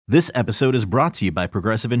This episode is brought to you by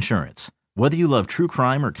Progressive Insurance. Whether you love true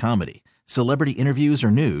crime or comedy, celebrity interviews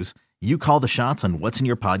or news, you call the shots on what's in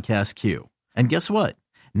your podcast queue. And guess what?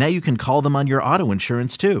 Now you can call them on your auto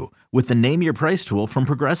insurance too with the Name Your Price tool from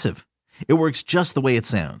Progressive. It works just the way it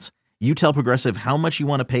sounds. You tell Progressive how much you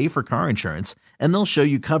want to pay for car insurance, and they'll show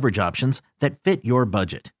you coverage options that fit your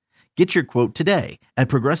budget. Get your quote today at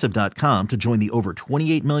Progressive.com to join the over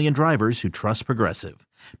 28 million drivers who trust Progressive.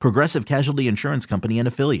 Progressive Casualty Insurance Company and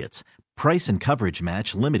Affiliates. Price and coverage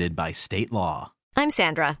match limited by state law. I'm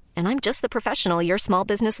Sandra, and I'm just the professional your small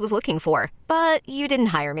business was looking for. But you didn't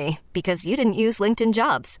hire me because you didn't use LinkedIn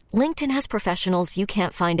Jobs. LinkedIn has professionals you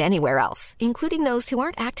can't find anywhere else, including those who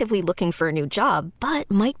aren't actively looking for a new job, but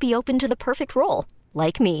might be open to the perfect role,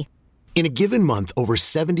 like me. In a given month, over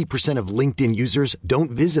 70% of LinkedIn users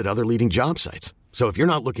don't visit other leading job sites. So if you're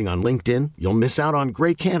not looking on LinkedIn, you'll miss out on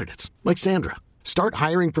great candidates like Sandra. Start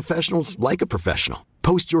hiring professionals like a professional.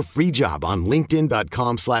 Post your free job on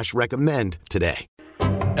linkedin.com/recommend today.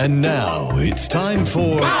 And now it's time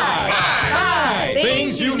for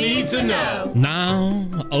Things you need to know.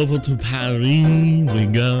 Now, over to Paris we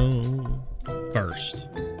go. First,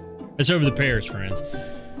 it's over to Paris, friends.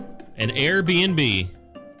 An Airbnb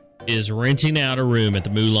is renting out a room at the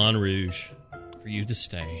Moulin Rouge for you to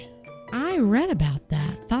stay. I read about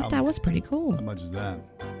that. Thought that was pretty cool. How much is that?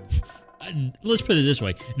 Let's put it this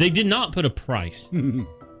way. They did not put a price.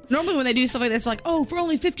 Normally when they do stuff like this, like, oh, for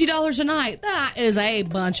only $50 a night. That is a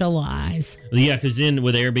bunch of lies. Yeah, because then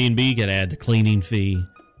with Airbnb, you got to add the cleaning fee,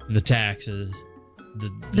 the taxes,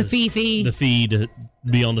 the fee. The fee to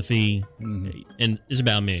be on the fee. Mm-hmm. And it's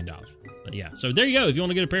about $1 million. But yeah, so there you go. If you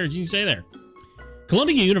want to go to Paris, you can stay there.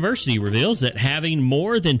 Columbia University reveals that having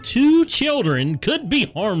more than 2 children could be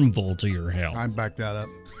harmful to your health. I'll back that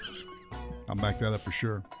up for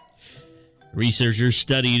sure. Researchers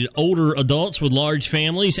studied older adults with large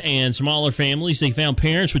families and smaller families. They found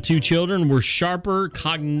parents with 2 children were sharper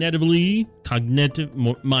cognitive,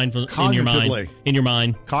 mindful in your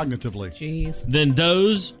mind, cognitively, jeez, than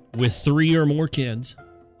those with 3 or more kids.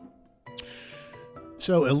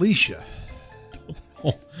 So, Alicia.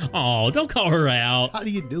 Oh, don't call her out. How do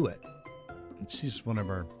you do it? She's one of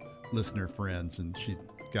our listener friends, and she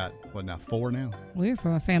got, 4 now? We're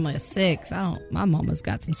from a family of 6. My mama's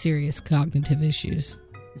got some serious cognitive issues.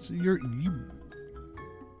 So your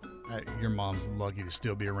mom's lucky to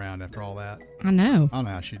still be around after all that. I know. I don't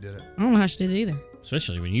know how she did it. I don't know how she did it either.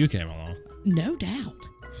 Especially when you came along. No doubt.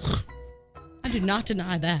 I do not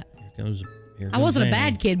deny that. Here comes I wasn't a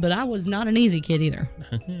bad kid, but I was not an easy kid either.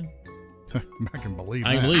 I can believe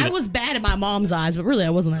that. I was bad in my mom's eyes, but really I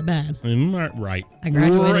wasn't that bad. Right. I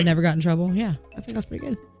graduated, never got in trouble. Yeah, I think that's pretty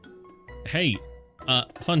good. Hey,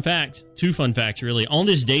 fun fact, 2 fun facts really. On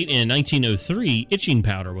this date in 1903, itching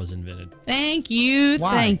powder was invented. Thank you.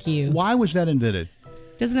 Why? Thank you. Why was that invented?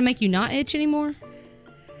 Doesn't it make you not itch anymore?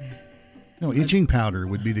 No, itching powder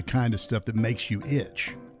would be the kind of stuff that makes you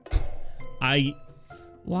itch.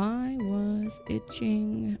 Why was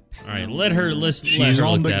itching powder? All right, let her listen. She's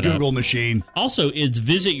on the Google machine. Also, it's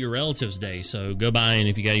Visit Your Relatives Day, so go by, and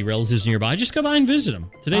if you got any relatives nearby, just go by and visit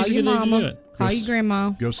them. Today's a good day to do it. Call your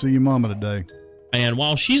grandma. Go see your mama today. And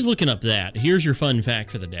while she's looking up that, here's your fun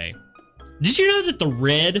fact for the day. Did you know that the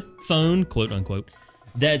red phone, quote unquote,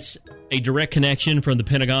 that's a direct connection from the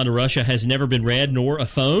Pentagon to Russia has never been read nor a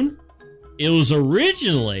phone? It was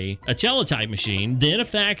originally a teletype machine, then a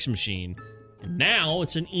fax machine. And now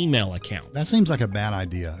it's an email account. That seems like a bad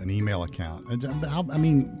idea, an email account. I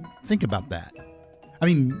mean, think about that. I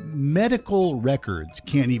mean, medical records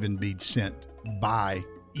can't even be sent by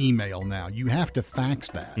email now. You have to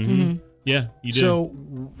fax that. Mm-hmm. Yeah, you do.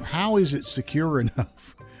 So how is it secure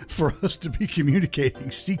enough for us to be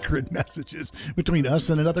communicating secret messages between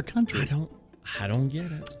us and another country? I don't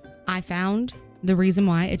get it. I found the reason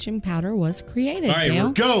why itching powder was created. All right,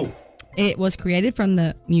 Dale. Go! It was created from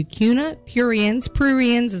the mucuna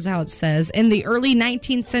pruriens is how it says, in the early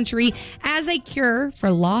 19th century as a cure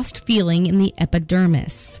for lost feeling in the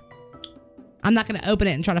epidermis. I'm not going to open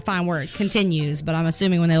it and try to find where it continues, but I'm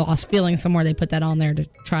assuming when they lost feeling somewhere, they put that on there to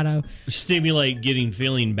try to stimulate getting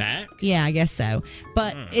feeling back. Yeah, I guess so.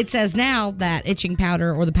 But it says now that itching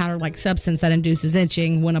powder or the powder-like substance that induces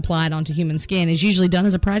itching when applied onto human skin is usually done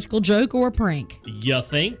as a practical joke or a prank. You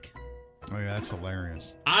think? Oh, yeah, that's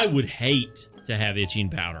hilarious. I would hate to have itching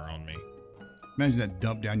powder on me. Imagine that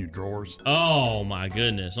dump down your drawers. Oh, my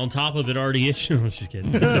goodness. On top of it already itching. I'm just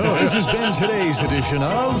kidding. This has been today's edition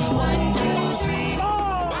of 1, 2, 3,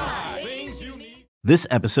 4 Things You Need. This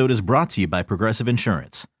episode is brought to you by Progressive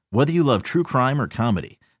Insurance. Whether you love true crime or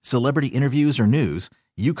comedy, celebrity interviews or news,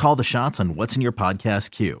 you call the shots on what's in your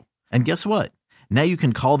podcast queue. And guess what? Now you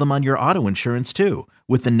can call them on your auto insurance too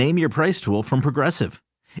with the Name Your Price tool from Progressive.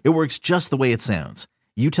 It works just the way it sounds.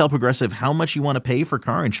 You tell Progressive how much you want to pay for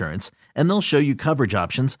car insurance, and they'll show you coverage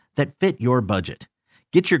options that fit your budget.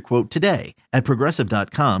 Get your quote today at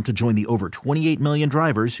Progressive.com to join the over 28 million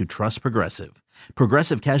drivers who trust Progressive.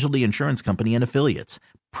 Progressive Casualty Insurance Company and Affiliates.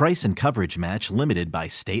 Price and coverage match limited by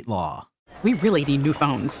state law. We really need new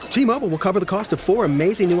phones. T-Mobile will cover the cost of 4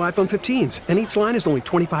 amazing new iPhone 15s, and each line is only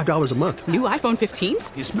 $25 a month. New iPhone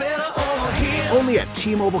 15s? It's better over here. Only at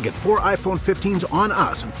T-Mobile, get 4 iPhone 15s on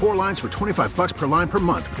us and 4 lines for $25 per line per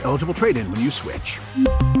month with eligible trade-in when you switch.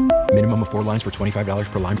 Minimum of 4 lines for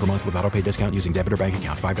 $25 per line per month with autopay discount using debit or bank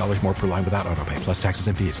account. $5 more per line without autopay, plus taxes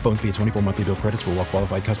and fees. Phone fee at 24 monthly bill credits for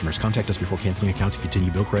well-qualified customers. Contact us before canceling account to continue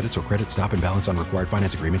bill credits or credit stop and balance on required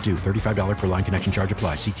finance agreement due. $35 per line connection charge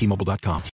applies. See T-Mobile.com.